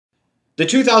The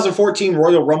 2014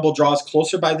 Royal Rumble draws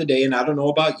closer by the day, and I don't know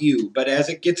about you, but as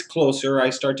it gets closer, I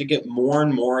start to get more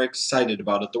and more excited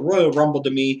about it. The Royal Rumble to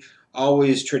me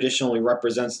always traditionally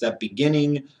represents that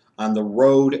beginning on the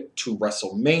road to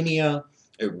WrestleMania.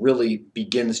 It really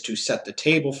begins to set the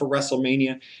table for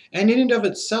WrestleMania, and in and of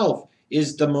itself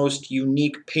is the most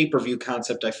unique pay-per-view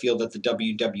concept I feel that the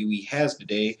WWE has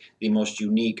today, the most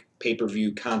unique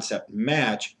pay-per-view concept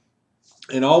match,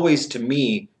 and always to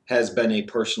me has been a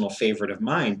personal favorite of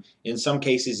mine, in some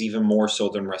cases even more so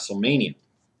than WrestleMania.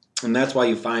 And that's why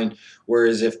you find,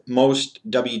 whereas if most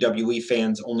WWE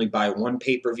fans only buy one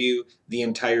pay per view the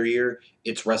entire year,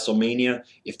 it's WrestleMania.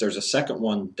 If there's a second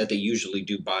one that they usually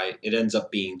do buy, it ends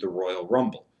up being the Royal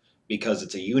Rumble because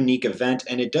it's a unique event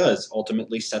and it does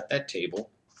ultimately set that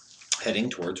table heading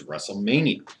towards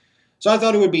WrestleMania. So I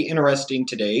thought it would be interesting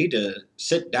today to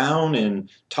sit down and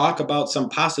talk about some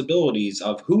possibilities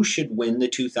of who should win the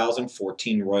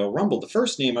 2014 Royal Rumble. The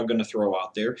first name I'm going to throw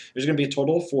out there, there's going to be a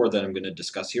total of four that I'm going to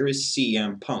discuss here, is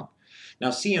CM Punk. Now,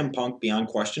 CM Punk, beyond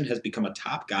question, has become a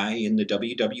top guy in the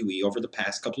WWE over the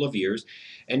past couple of years,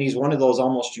 and he's one of those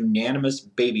almost unanimous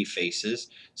baby faces,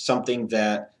 something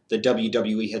that the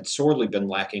WWE had sorely been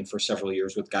lacking for several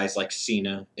years with guys like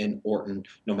Cena and Orton.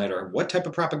 No matter what type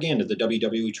of propaganda the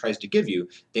WWE tries to give you,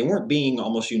 they weren't being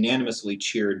almost unanimously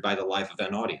cheered by the live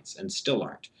event audience, and still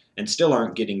aren't. And still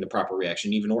aren't getting the proper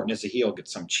reaction. Even Orton as a heel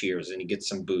gets some cheers and he gets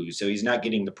some boos, so he's not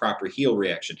getting the proper heel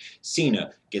reaction.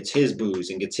 Cena gets his boos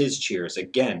and gets his cheers.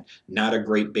 Again, not a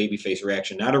great babyface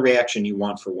reaction, not a reaction you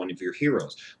want for one of your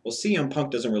heroes. Well, CM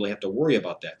Punk doesn't really have to worry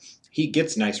about that. He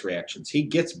gets nice reactions. He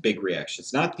gets big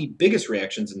reactions. Not the biggest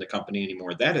reactions in the company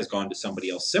anymore. That has gone to somebody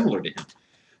else similar to him.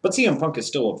 But CM Punk is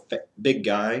still a big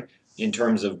guy in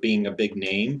terms of being a big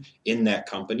name in that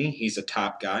company. He's a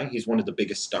top guy. He's one of the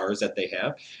biggest stars that they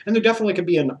have. And there definitely could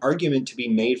be an argument to be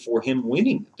made for him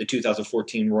winning the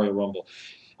 2014 Royal Rumble.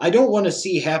 I don't want to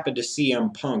see happen to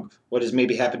CM Punk what has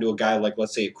maybe happened to a guy like,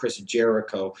 let's say, Chris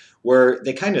Jericho, where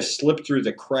they kind of slip through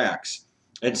the cracks.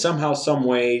 And somehow, some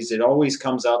ways, it always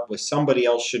comes up with somebody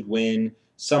else should win,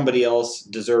 somebody else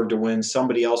deserved to win,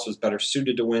 somebody else was better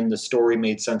suited to win, the story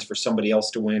made sense for somebody else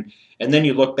to win. And then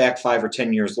you look back 5 or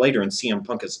 10 years later and CM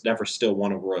Punk has never still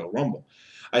won a Royal Rumble.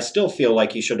 I still feel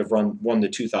like he should have won the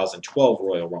 2012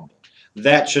 Royal Rumble.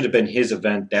 That should have been his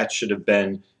event. That should have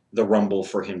been the Rumble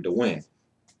for him to win.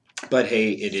 But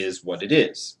hey, it is what it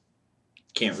is.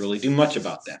 Can't really do much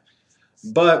about that.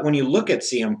 But when you look at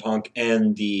CM Punk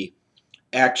and the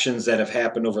actions that have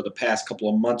happened over the past couple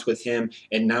of months with him,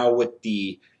 and now with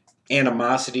the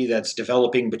animosity that's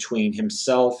developing between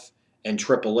himself and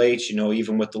Triple H,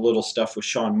 even with the little stuff with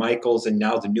Shawn Michaels and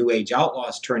now the New Age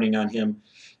Outlaws turning on him,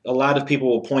 a lot of people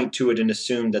will point to it and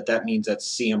assume that that means that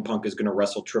CM Punk is going to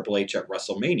wrestle Triple H at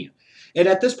WrestleMania. And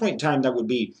at this point in time, that would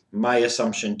be my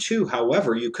assumption too.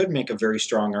 However, you could make a very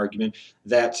strong argument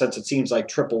that since it seems like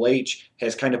Triple H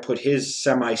has kind of put his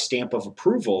semi stamp of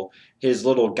approval, his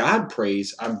little God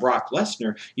praise on Brock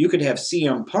Lesnar, you could have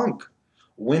CM Punk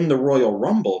win the Royal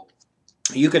Rumble.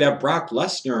 You could have Brock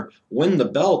Lesnar win the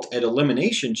belt at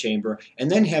Elimination Chamber and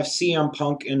then have CM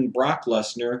Punk and Brock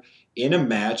Lesnar in a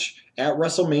match at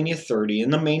WrestleMania 30 in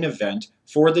the main event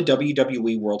for the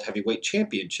WWE World Heavyweight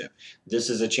Championship. This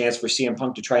is a chance for CM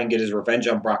Punk to try and get his revenge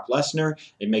on Brock Lesnar.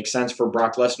 It makes sense for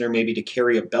Brock Lesnar maybe to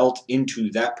carry a belt into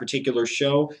that particular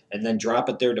show and then drop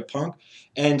it there to Punk.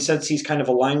 And since he's kind of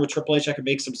aligned with Triple H, that could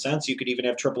make some sense. You could even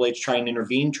have Triple H try and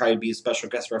intervene, try to be a special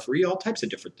guest referee, all types of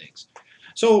different things.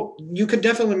 So you could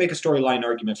definitely make a storyline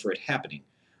argument for it happening.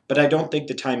 But I don't think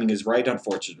the timing is right,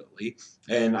 unfortunately.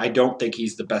 And I don't think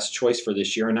he's the best choice for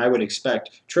this year. And I would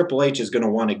expect Triple H is going to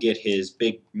want to get his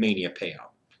big Mania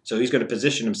payout. So he's going to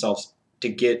position himself to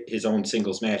get his own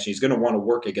singles match. He's going to want to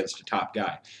work against a top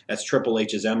guy. That's Triple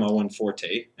H's MO and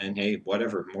forte. And hey,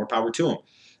 whatever, more power to him.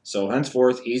 So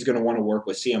henceforth, he's going to want to work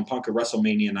with CM Punk at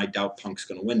WrestleMania, and I doubt Punk's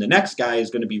going to win. The next guy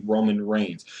is going to be Roman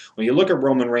Reigns. When you look at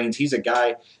Roman Reigns, he's a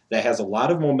guy that has a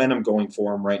lot of momentum going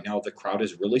for him right now. The crowd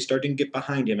is really starting to get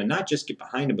behind him, and not just get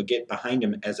behind him, but get behind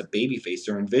him as a babyface.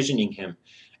 They're envisioning him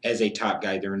as a top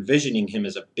guy. They're envisioning him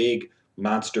as a big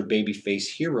monster babyface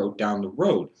hero down the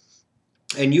road.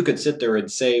 And you could sit there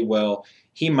and say, well,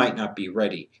 he might not be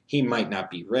ready. He might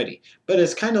not be ready. But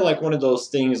it's kind of like one of those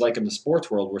things like in the sports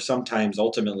world where sometimes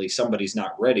ultimately somebody's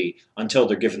not ready until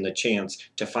they're given the chance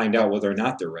to find out whether or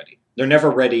not they're ready. They're never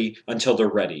ready until they're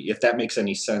ready. If that makes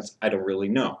any sense, I don't really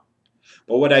know.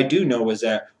 But what I do know is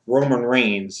that Roman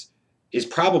Reigns is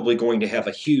probably going to have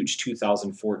a huge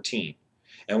 2014.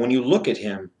 And when you look at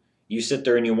him, you sit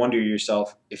there and you wonder to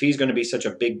yourself, if he's going to be such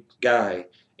a big guy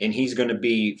and he's going to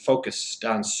be focused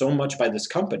on so much by this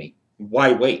company,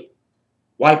 why wait?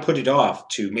 Why put it off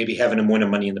to maybe having him win a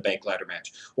Money in the Bank ladder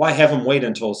match? Why have him wait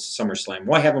until SummerSlam?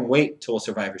 Why have him wait till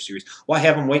Survivor Series? Why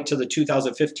have him wait till the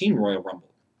 2015 Royal Rumble?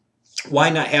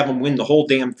 Why not have him win the whole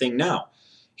damn thing now?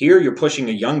 Here you're pushing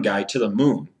a young guy to the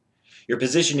moon. You're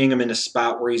positioning him in a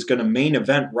spot where he's going to main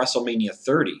event WrestleMania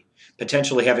 30,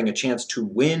 potentially having a chance to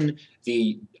win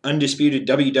the undisputed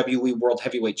WWE World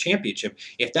Heavyweight Championship.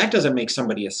 If that doesn't make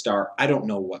somebody a star, I don't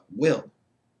know what will.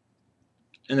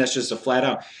 And that's just a flat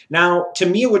out. Now, to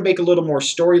me, it would make a little more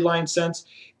storyline sense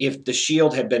if the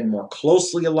Shield had been more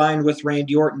closely aligned with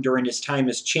Randy Orton during his time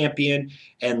as champion,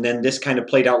 and then this kind of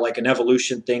played out like an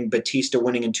evolution thing, Batista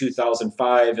winning in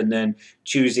 2005 and then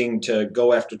choosing to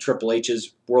go after Triple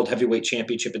H's World Heavyweight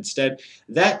Championship instead.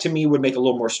 That, to me, would make a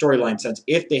little more storyline sense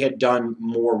if they had done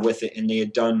more with it and they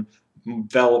had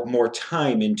developed more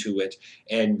time into it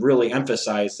and really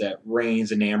emphasized that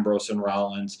Reigns and Ambrose and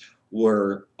Rollins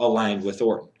were aligned with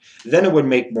Orton. Then it would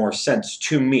make more sense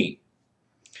to me.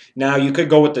 Now, you could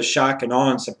go with the shock and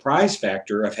awe and surprise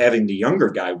factor of having the younger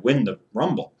guy win the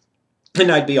Rumble,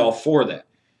 and I'd be all for that.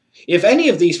 If any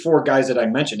of these four guys that I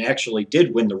mentioned actually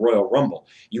did win the Royal Rumble,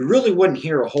 you really wouldn't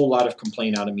hear a whole lot of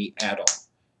complaint out of me at all.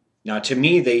 Now, to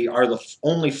me, they are the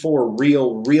only four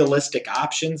realistic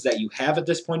options that you have at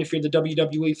this point if you're the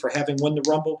WWE for having won the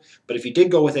Rumble. But if you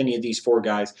did go with any of these four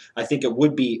guys, I think it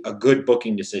would be a good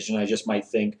booking decision. I just might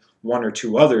think one or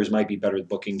two others might be better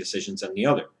booking decisions than the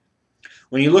other.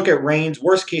 When you look at Reigns,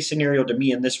 worst case scenario to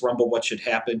me in this Rumble, what should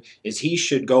happen is he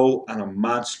should go on a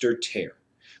monster tear.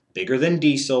 Bigger than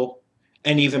Diesel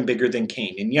and even bigger than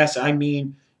Kane. And yes, I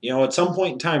mean, at some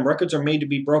point in time, records are made to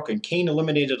be broken. Kane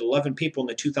eliminated 11 people in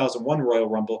the 2001 Royal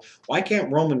Rumble. Why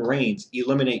can't Roman Reigns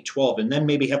eliminate 12 and then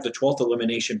maybe have the 12th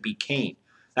elimination be Kane?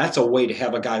 That's a way to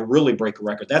have a guy really break a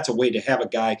record. That's a way to have a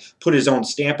guy put his own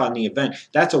stamp on the event.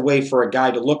 That's a way for a guy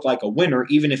to look like a winner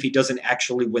even if he doesn't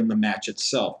actually win the match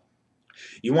itself.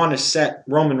 You want to set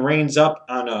Roman Reigns up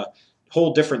on a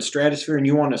whole different stratosphere and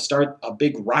you want to start a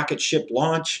big rocket ship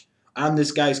launch on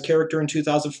this guy's character in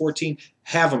 2014,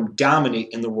 have him dominate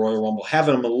in the Royal Rumble, have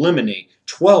him eliminate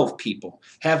 12 people,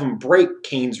 have him break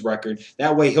Kane's record.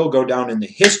 That way he'll go down in the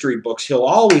history books. He'll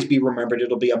always be remembered.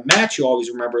 It'll be a match you always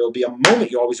remember. It'll be a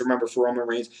moment you always remember for Roman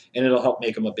Reigns, and it'll help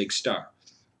make him a big star.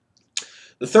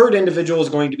 The third individual is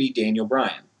going to be Daniel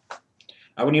Bryan.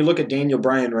 Now, when you look at Daniel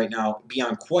Bryan right now,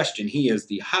 beyond question, he is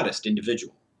the hottest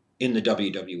individual in the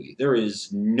WWE. There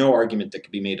is no argument that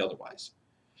could be made otherwise.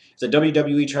 The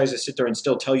WWE tries to sit there and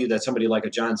still tell you that somebody like a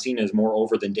John Cena is more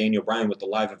over than Daniel Bryan with the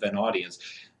live event audience.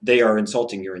 They are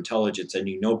insulting your intelligence and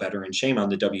you know better, and shame on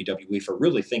the WWE for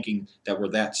really thinking that we're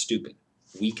that stupid.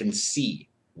 We can see,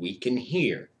 we can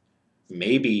hear.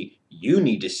 Maybe you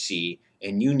need to see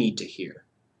and you need to hear.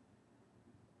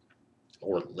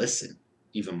 Or listen,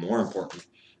 even more important.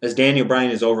 As Daniel Bryan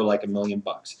is over like $1 million.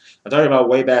 I talked about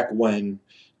way back when,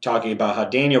 talking about how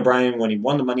Daniel Bryan, when he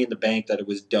won the Money in the Bank, that it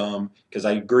was dumb, because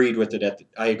I agreed with it.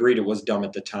 I agreed it was dumb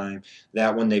at the time.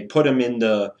 That when they put him in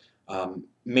the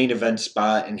main event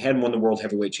spot and hadn't won the World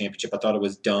Heavyweight Championship, I thought it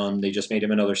was dumb. They just made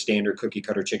him another standard cookie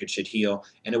cutter chicken shit heel,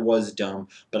 and it was dumb.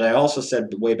 But I also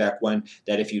said way back when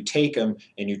that if you take him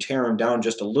and you tear him down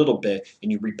just a little bit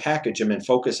and you repackage him and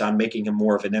focus on making him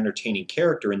more of an entertaining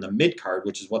character in the mid card,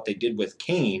 which is what they did with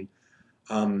Kane,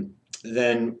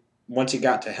 then once he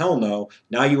got to Hell No,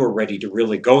 now you were ready to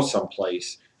really go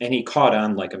someplace, and he caught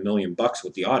on like $1 million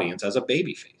with the audience as a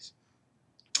babyface.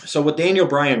 So with Daniel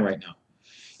Bryan right now,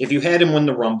 if you had him win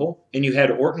the Rumble and you had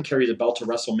Orton carry the belt to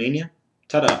WrestleMania,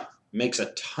 ta-da, makes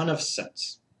a ton of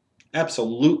sense.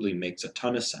 Absolutely makes a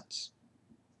ton of sense.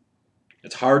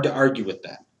 It's hard to argue with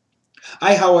that.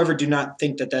 I, however, do not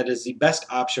think that that is the best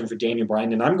option for Daniel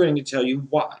Bryan, and I'm going to tell you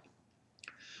why.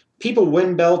 People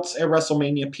win belts at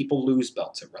WrestleMania. People lose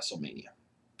belts at WrestleMania.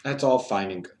 That's all fine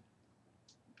and good.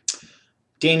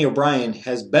 Daniel Bryan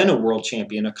has been a world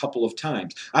champion a couple of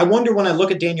times. I wonder when I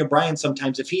look at Daniel Bryan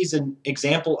sometimes if he's an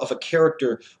example of a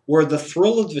character where the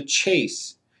thrill of the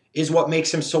chase is what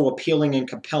makes him so appealing and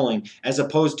compelling as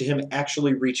opposed to him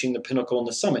actually reaching the pinnacle and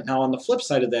the summit. Now, on the flip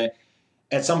side of that,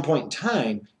 at some point in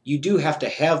time, you do have to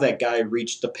have that guy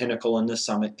reach the pinnacle and the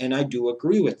summit, and I do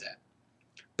agree with that.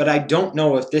 But I don't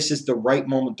know if this is the right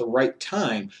moment, the right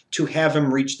time to have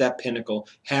him reach that pinnacle,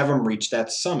 have him reach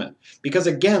that summit. Because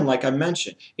again, like I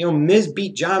mentioned, Miz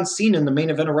beat John Cena in the main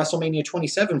event of WrestleMania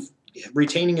 27,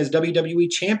 retaining his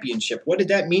WWE Championship. What did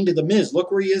that mean to The Miz?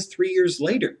 Look where he is 3 years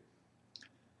later.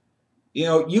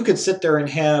 You could sit there and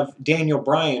have Daniel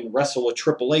Bryan wrestle a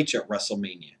Triple H at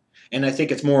WrestleMania. And I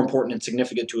think it's more important and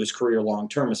significant to his career long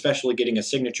term, especially getting a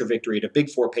signature victory at a Big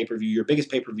Four pay-per-view, your biggest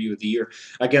pay-per-view of the year,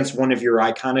 against one of your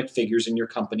iconic figures in your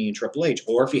company in Triple H.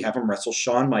 Or if you have him wrestle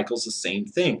Shawn Michaels, the same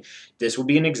thing. This would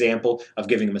be an example of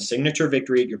giving him a signature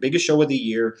victory at your biggest show of the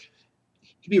year.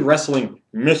 He'd be wrestling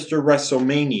Mr.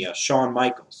 WrestleMania, Shawn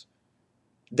Michaels.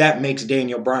 That makes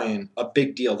Daniel Bryan a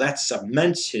big deal. That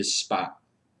cements his spot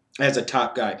as a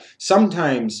top guy.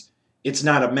 Sometimes it's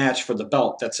not a match for the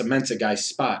belt that cements a guy's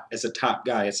spot as a top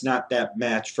guy. It's not that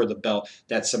match for the belt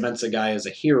that cements a guy as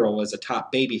a hero, as a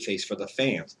top babyface for the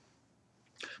fans.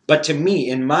 But to me,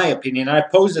 in my opinion, I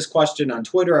posed this question on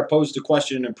Twitter. I posed a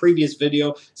question in a previous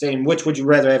video saying, which would you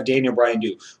rather have Daniel Bryan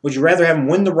do? Would you rather have him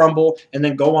win the Rumble and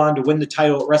then go on to win the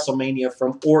title at WrestleMania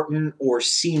from Orton or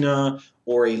Cena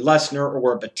or a Lesnar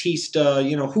or a Batista,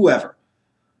 you know, whoever?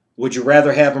 Would you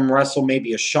rather have him wrestle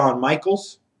maybe a Shawn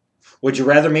Michaels? Would you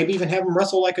rather maybe even have him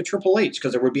wrestle like a Triple H?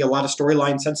 Because there would be a lot of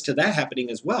storyline sense to that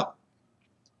happening as well.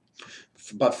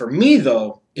 But for me,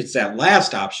 though, it's that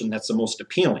last option that's the most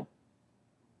appealing.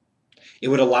 It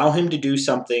would allow him to do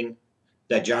something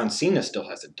that John Cena still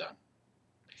hasn't done.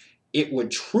 It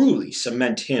would truly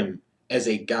cement him as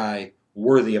a guy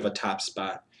worthy of a top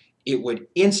spot. It would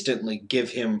instantly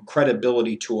give him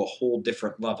credibility to a whole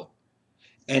different level.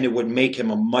 And it would make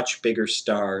him a much bigger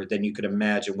star than you could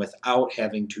imagine without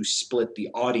having to split the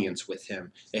audience with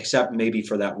him, except maybe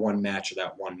for that one match or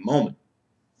that one moment.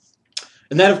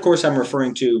 And that, of course, I'm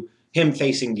referring to him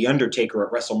facing The Undertaker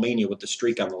at WrestleMania with the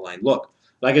streak on the line. Look,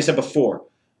 like I said before,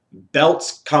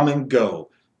 belts come and go.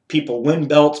 People win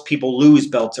belts, people lose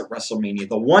belts at WrestleMania.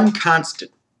 The one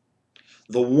constant,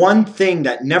 the one thing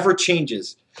that never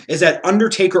changes is that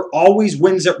Undertaker always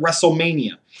wins at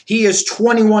WrestleMania. He is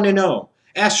 21-0.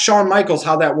 Ask Shawn Michaels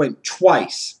how that went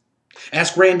twice.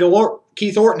 Ask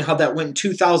Keith Orton how that went in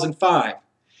 2005.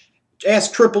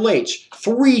 Ask Triple H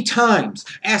 3 times.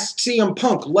 Ask CM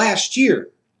Punk last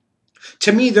year.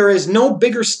 To me, there is no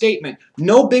bigger statement,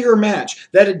 no bigger match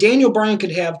that a Daniel Bryan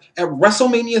could have at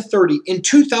WrestleMania 30 in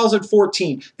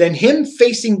 2014 than him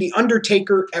facing The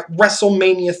Undertaker at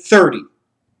WrestleMania 30.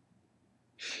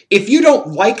 If you don't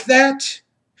like that,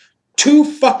 too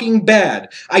fucking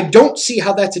bad. I don't see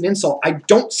how that's an insult. I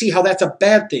don't see how that's a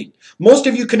bad thing. Most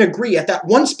of you can agree at that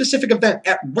one specific event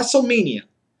at WrestleMania,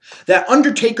 that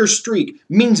Undertaker streak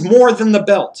means more than the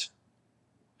belt.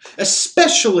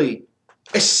 Especially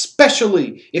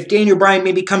if Daniel Bryan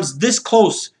maybe comes this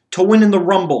close to winning the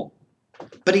Rumble,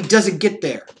 but he doesn't get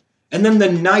there. And then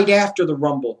the night after the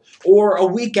Rumble, or a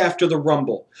week after the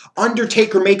Rumble,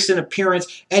 Undertaker makes an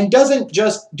appearance and doesn't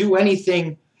just do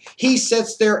anything. He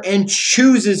sits there and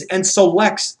chooses and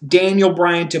selects Daniel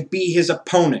Bryan to be his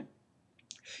opponent.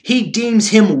 He deems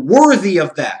him worthy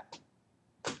of that.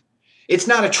 It's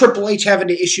not a Triple H having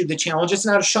to issue the challenge. It's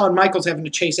not a Shawn Michaels having to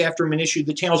chase after him and issue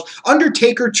the challenge.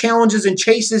 Undertaker challenges and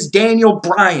chases Daniel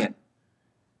Bryan.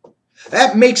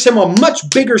 That makes him a much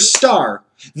bigger star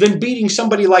than beating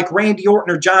somebody like Randy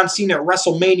Orton or John Cena at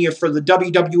WrestleMania for the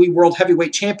WWE World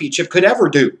Heavyweight Championship could ever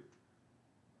do.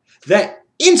 That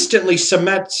instantly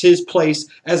cements his place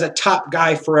as a top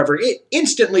guy forever. It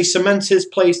instantly cements his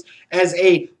place as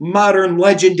a modern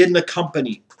legend in the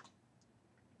company.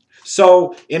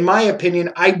 So, in my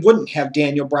opinion, I wouldn't have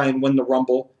Daniel Bryan win the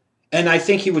Rumble, and I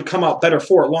think he would come out better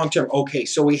for it long term. Okay,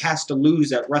 so he has to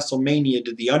lose at WrestleMania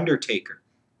to The Undertaker.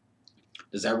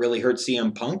 Does that really hurt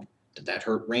CM Punk? Did that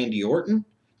hurt Randy Orton?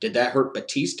 Did that hurt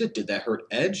Batista? Did that hurt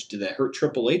Edge? Did that hurt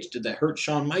Triple H? Did that hurt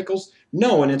Shawn Michaels?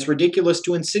 No, and it's ridiculous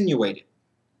to insinuate it.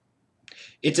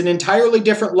 It's an entirely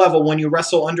different level when you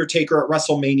wrestle Undertaker at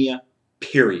WrestleMania,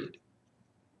 period.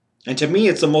 And to me,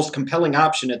 it's the most compelling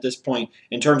option at this point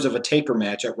in terms of a Taker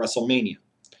match at WrestleMania.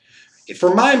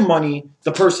 For my money,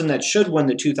 the person that should win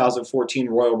the 2014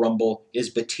 Royal Rumble is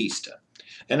Batista.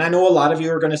 And I know a lot of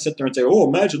you are going to sit there and say, oh,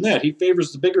 imagine that. He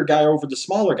favors the bigger guy over the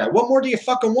smaller guy. What more do you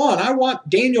fucking want? I want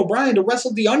Daniel Bryan to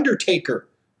wrestle The Undertaker.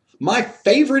 My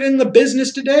favorite in the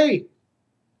business today.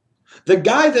 The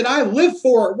guy that I live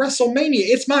for at WrestleMania.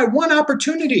 It's my one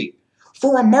opportunity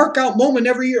for a mark-out moment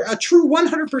every year. A true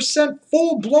 100%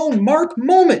 full-blown mark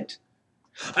moment.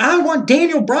 I want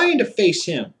Daniel Bryan to face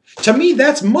him. To me,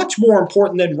 that's much more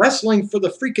important than wrestling for the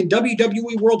freaking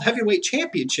WWE World Heavyweight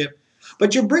Championship.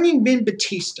 But you're bringing in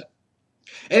Batista.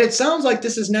 And it sounds like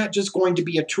this is not just going to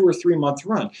be a 2 or 3 month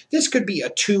run. This could be a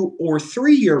 2 or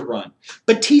 3 year run.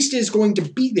 Batista is going to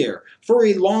be there for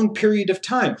a long period of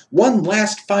time. One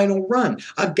last final run.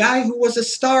 A guy who was a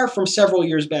star from several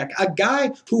years back. A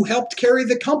guy who helped carry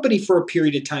the company for a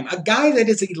period of time. A guy that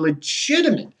is a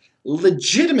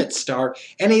legitimate star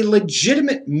and a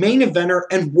legitimate main eventer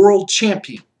and world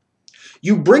champion.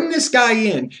 You bring this guy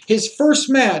in, his first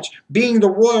match being the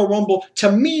Royal Rumble.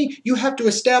 To me, you have to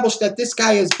establish that this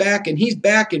guy is back, and he's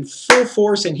back in full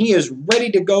force, and he is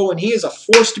ready to go, and he is a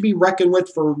force to be reckoned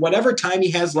with for whatever time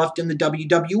he has left in the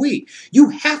WWE. You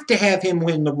have to have him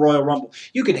win the Royal Rumble.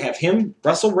 You could have him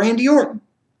wrestle Randy Orton.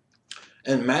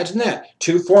 And imagine that.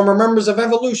 2 former members of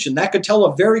Evolution. That could tell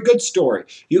a very good story.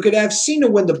 You could have Cena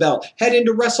win the belt, head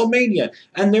into WrestleMania,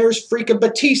 and there's freaking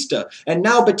Batista. And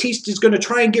now Batista's going to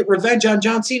try and get revenge on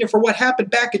John Cena for what happened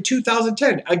back in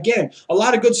 2010. Again, a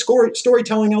lot of good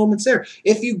storytelling elements there.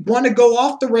 If you want to go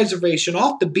off the reservation,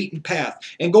 off the beaten path,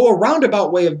 and go a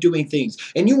roundabout way of doing things,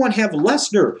 and you want to have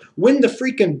Lesnar win the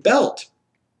freaking belt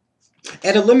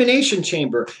at Elimination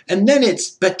Chamber, and then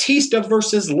it's Batista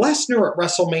versus Lesnar at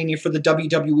WrestleMania for the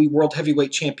WWE World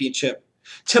Heavyweight Championship.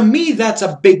 To me, that's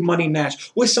a big money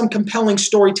match with some compelling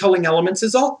storytelling elements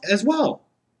as well.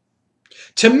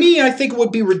 To me, I think it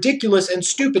would be ridiculous and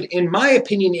stupid, in my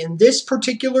opinion, in this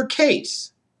particular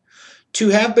case, to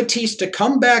have Batista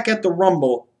come back at the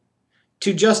Rumble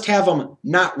to just have him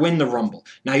not win the Rumble.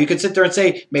 Now, you could sit there and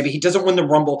say, maybe he doesn't win the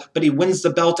Rumble, but he wins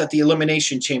the belt at the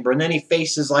Elimination Chamber, and then he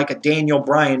faces like a Daniel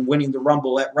Bryan winning the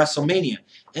Rumble at WrestleMania.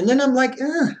 And then I'm like,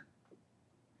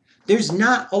 there's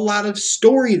not a lot of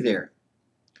story there.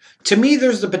 To me,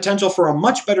 there's the potential for a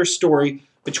much better story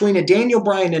between a Daniel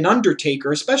Bryan and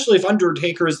Undertaker, especially if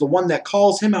Undertaker is the one that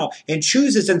calls him out and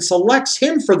chooses and selects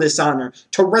him for this honor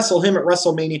to wrestle him at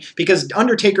WrestleMania, because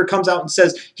Undertaker comes out and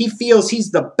says he feels he's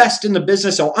the best in the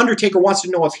business, so Undertaker wants to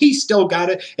know if he still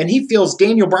got it, and he feels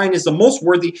Daniel Bryan is the most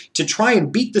worthy to try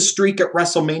and beat the streak at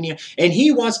WrestleMania, and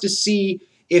he wants to see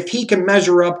if he can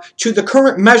measure up to the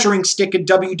current measuring stick in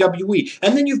WWE.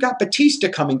 And then you've got Batista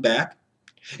coming back,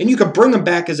 and you could bring him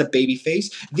back as a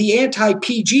babyface, the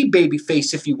anti-PG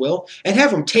babyface, if you will, and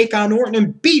have him take on Orton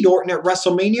and beat Orton at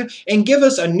WrestleMania and give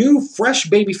us a new, fresh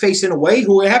babyface in a way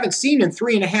who we haven't seen in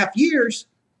 3.5 years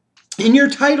in your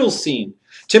title scene.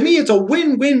 To me, it's a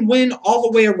win-win-win all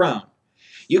the way around.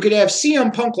 You could have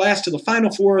CM Punk last to the Final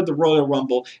Four of the Royal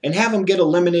Rumble and have him get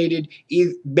eliminated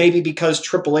maybe because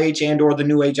Triple H and or the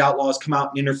New Age Outlaws come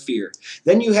out and interfere.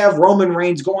 Then you have Roman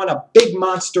Reigns go on a big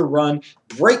monster run,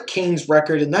 break Kane's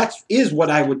record, and that is what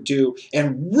I would do,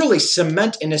 and really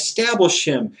cement and establish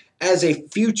him as a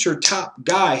future top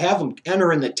guy. Have him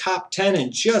enter in the top 10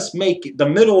 and just make the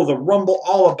middle of the Rumble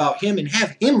all about him and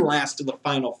have him last to the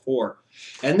Final Four.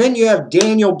 And then you have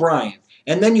Daniel Bryan,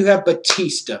 and then you have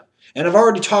Batista. And I've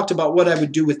already talked about what I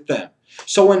would do with them.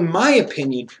 So in my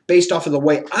opinion, based off of the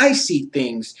way I see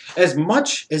things, as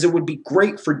much as it would be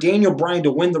great for Daniel Bryan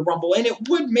to win the Rumble, and it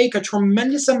would make a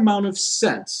tremendous amount of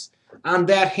sense on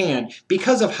that hand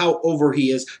because of how over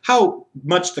he is, how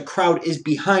much the crowd is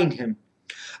behind him,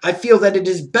 I feel that it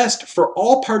is best for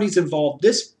all parties involved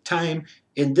this time,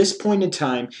 in this point in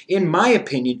time, in my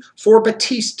opinion, for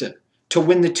Batista to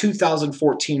win the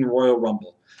 2014 Royal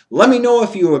Rumble. Let me know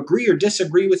if you agree or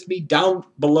disagree with me down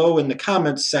below in the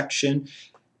comments section.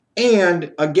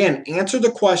 And again, answer the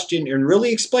question and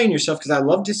really explain yourself, because I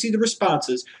love to see the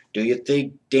responses. Do you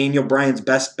think Daniel Bryan's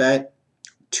best bet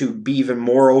to be even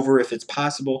more over, if it's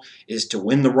possible, is to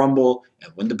win the Rumble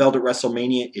and win the belt at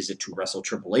WrestleMania? Is it to wrestle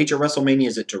Triple H at WrestleMania?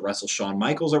 Is it to wrestle Shawn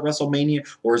Michaels at WrestleMania?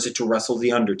 Or is it to wrestle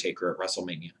The Undertaker at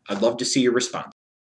WrestleMania? I'd love to see your response.